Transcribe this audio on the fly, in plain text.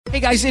Hey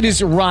guys, it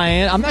is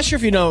Ryan. I'm not sure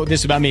if you know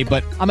this about me,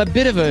 but I'm a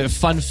bit of a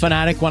fun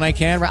fanatic when I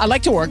can. I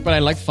like to work, but I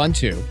like fun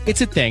too.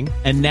 It's a thing.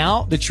 And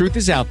now the truth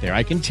is out there.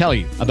 I can tell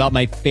you about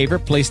my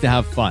favorite place to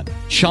have fun.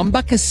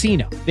 Chumba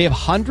Casino. They have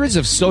hundreds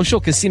of social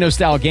casino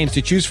style games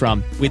to choose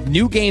from with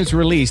new games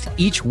released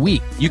each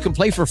week. You can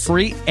play for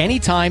free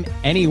anytime,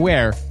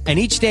 anywhere. And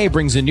each day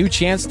brings a new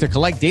chance to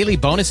collect daily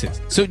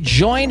bonuses. So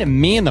join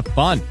me in the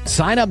fun.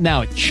 Sign up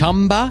now at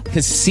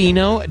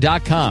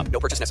ChumbaCasino.com. No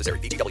purchase necessary.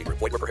 VGW.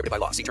 Void where prohibited by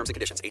law. See terms and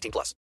conditions.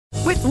 18+.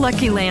 With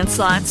Lucky Land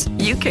Slots,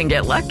 you can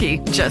get lucky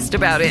just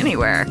about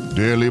anywhere.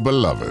 Dearly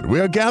beloved, we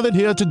are gathered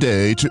here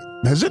today to...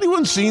 Has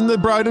anyone seen the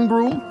bride and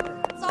groom?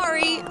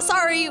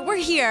 Sorry, we're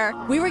here.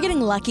 We were getting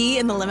lucky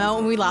in the limo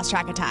and we lost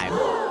track of time.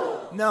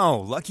 No,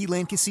 Lucky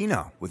Land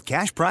Casino, with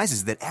cash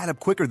prizes that add up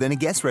quicker than a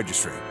guest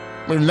registry.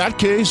 In that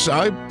case,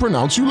 I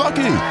pronounce you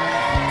lucky.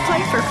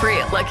 Play for free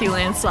at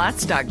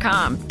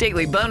LuckyLandSlots.com.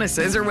 Daily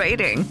bonuses are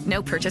waiting.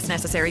 No purchase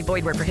necessary.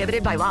 Void where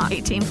prohibited by law.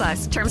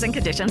 18+. Terms and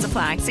conditions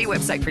apply. See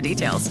website for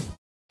details.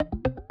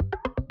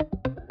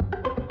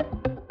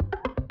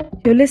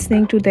 You're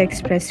listening to The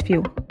Express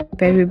View,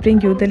 where we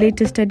bring you the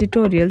latest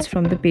editorials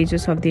from the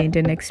pages of the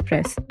Indian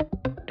Express.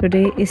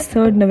 Today is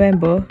 3rd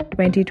November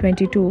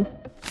 2022,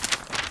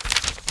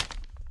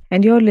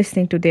 and you're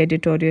listening to the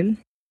editorial,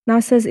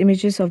 NASA's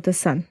Images of the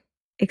Sun,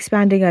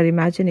 Expanding Our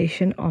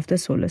Imagination of the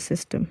Solar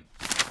System.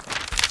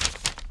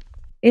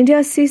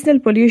 India's seasonal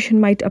pollution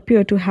might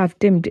appear to have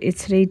dimmed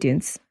its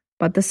radiance,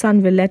 but the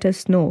sun will let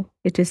us know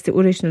it is the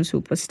original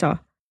superstar.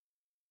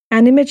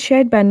 An image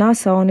shared by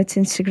NASA on its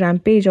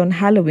Instagram page on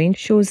Halloween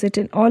shows it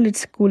in all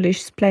its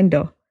ghoulish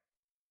splendor,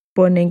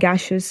 burning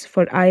ashes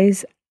for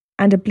eyes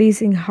and a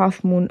blazing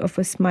half-moon of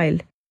a smile.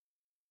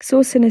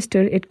 So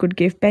sinister it could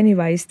give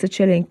Pennywise the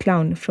chilling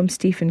clown from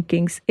Stephen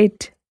King's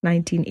It,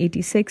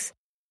 1986,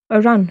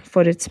 a run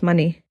for its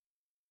money.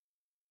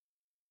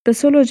 The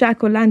solar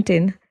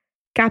jack-o'-lantern,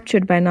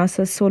 captured by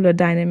NASA's Solar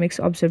Dynamics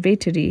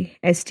Observatory,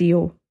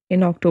 SDO,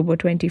 in October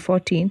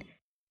 2014,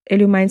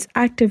 illumines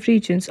active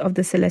regions of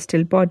the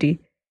celestial body,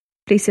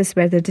 places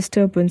where the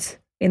disturbance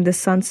in the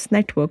sun's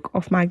network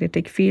of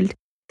magnetic field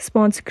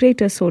spawns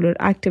greater solar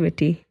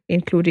activity,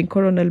 including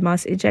coronal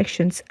mass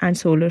ejections and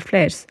solar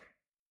flares,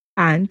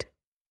 and,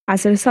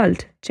 as a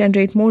result,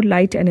 generate more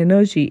light and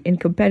energy in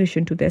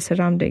comparison to their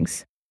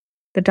surroundings.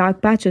 The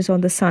dark patches on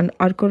the sun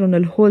are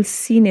coronal holes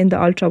seen in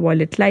the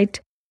ultraviolet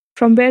light,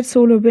 from where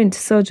solar wind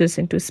surges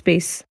into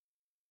space.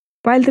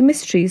 While the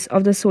mysteries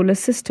of the solar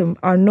system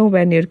are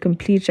nowhere near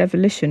complete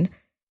revelation,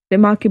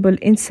 remarkable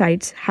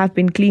insights have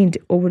been gleaned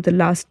over the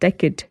last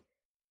decade.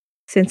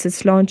 Since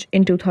its launch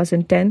in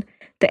 2010,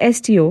 the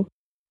SDO,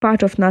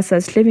 part of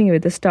NASA's Living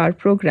with the Star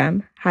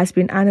program, has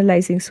been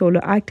analyzing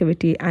solar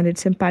activity and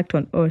its impact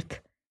on Earth.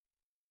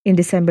 In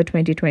December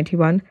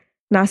 2021,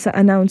 NASA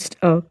announced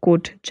a,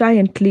 quote,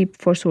 giant leap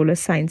for solar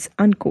science,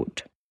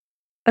 unquote.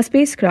 A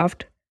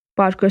spacecraft,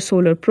 Parker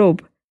Solar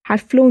Probe,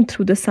 had flown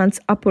through the sun's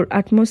upper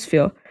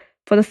atmosphere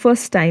for the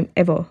first time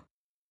ever,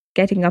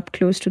 getting up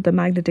close to the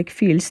magnetic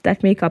fields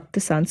that make up the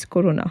sun's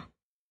corona.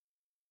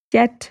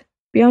 Yet,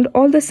 beyond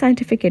all the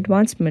scientific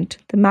advancement,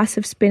 the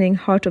massive spinning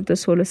heart of the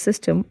solar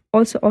system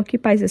also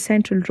occupies a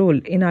central role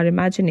in our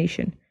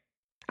imagination,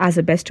 as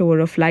a bestower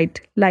of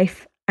light,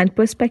 life, and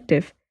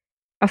perspective,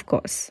 of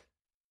course,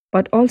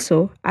 but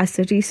also, as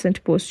the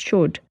recent post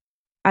showed,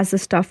 as the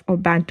stuff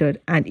of banter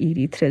and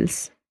eerie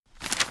thrills.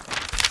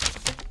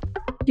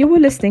 You were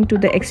listening to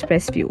The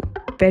Express View,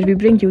 where we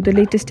bring you the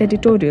latest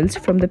editorials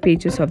from the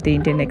pages of the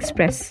Indian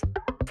Express.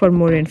 For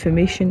more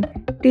information,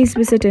 please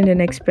visit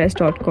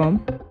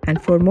indianexpress.com,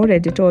 and for more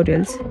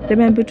editorials,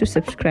 remember to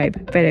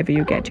subscribe wherever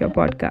you get your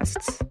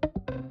podcasts.